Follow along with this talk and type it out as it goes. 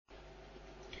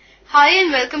Hi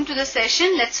and welcome to the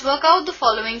session. Let's work out the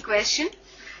following question.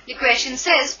 The question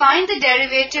says, find the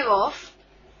derivative of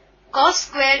cos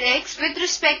square x with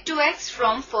respect to x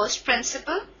from first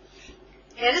principle.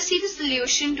 Let us see the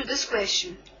solution to this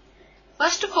question.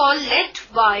 First of all, let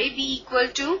y be equal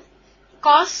to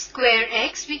cos square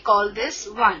x. We call this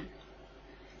 1.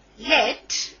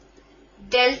 Let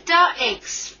delta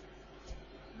x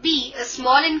be a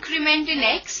small increment in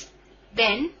x.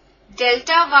 Then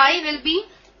delta y will be,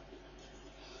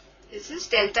 this is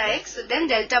delta x, so then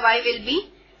delta y will be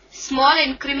small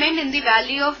increment in the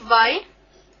value of y.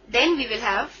 Then we will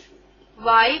have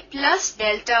y plus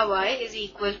delta y is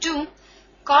equal to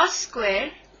cos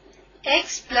square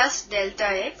x plus delta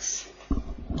x,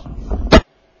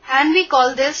 and we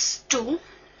call this 2.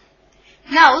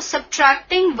 Now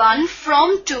subtracting 1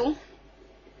 from 2,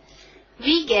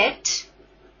 we get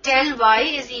del y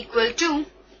is equal to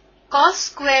cos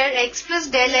square x plus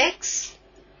del x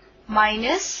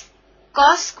minus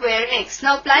cos square x.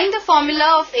 Now applying the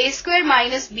formula of a square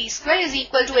minus b square is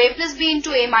equal to a plus b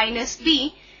into a minus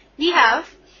b, we have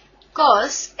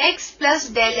cos x plus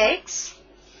del x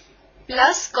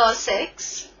plus cos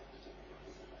x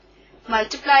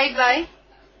multiplied by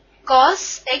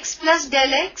cos x plus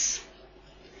del x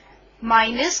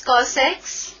minus cos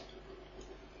x.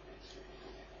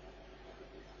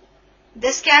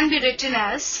 This can be written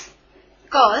as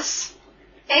cos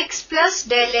x plus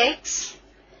del x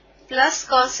plus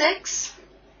cos x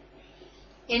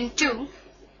into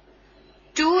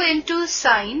 2 into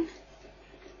sin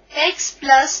x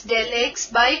plus del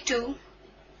x by 2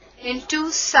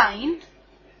 into sin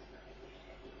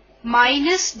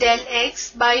minus del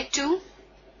x by 2.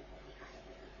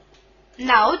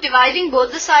 Now dividing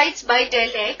both the sides by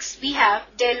del x, we have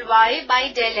del y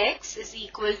by del x is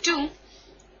equal to,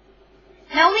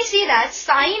 now we see that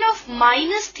sine of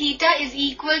minus theta is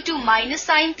equal to minus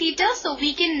sine theta. So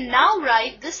we can now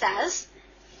write this as,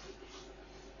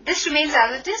 this remains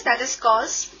as it is, that is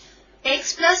cos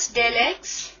x plus del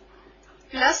x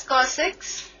plus cos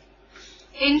x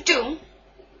into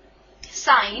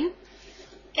sine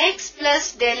x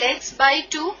plus del x by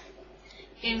 2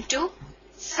 into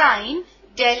sine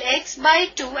del x by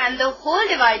 2, and the whole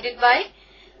divided by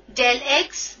del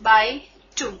x by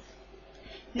 2.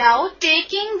 Now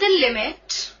taking the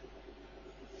limit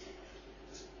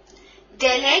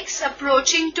del x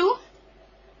approaching to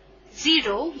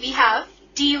 0, we have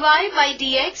dy by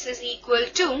dx is equal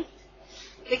to,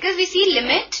 because we see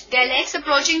limit del x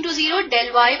approaching to 0,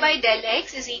 del y by del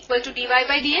x is equal to dy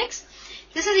by dx.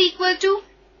 This is equal to,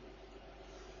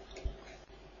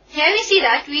 here we see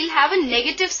that we will have a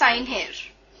negative sign here.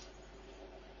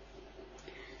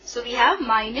 So we have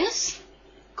minus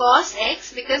cos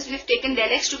x, because we have taken del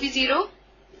x to be 0,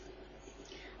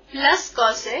 plus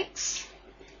cos x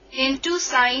into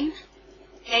sine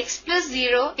x plus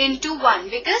 0 into 1,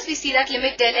 because we see that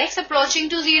limit del x approaching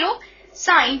to 0,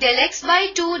 sine del x by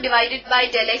 2 divided by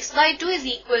del x by 2 is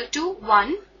equal to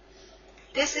 1.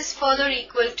 This is further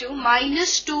equal to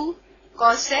minus 2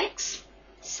 cos x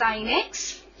sine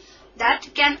x. That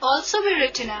can also be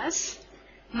written as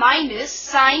minus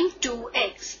sine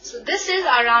 2x. So this is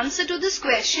our answer to this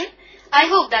question. I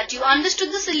hope that you understood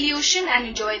the solution and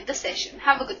enjoyed the session.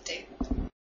 Have a good day.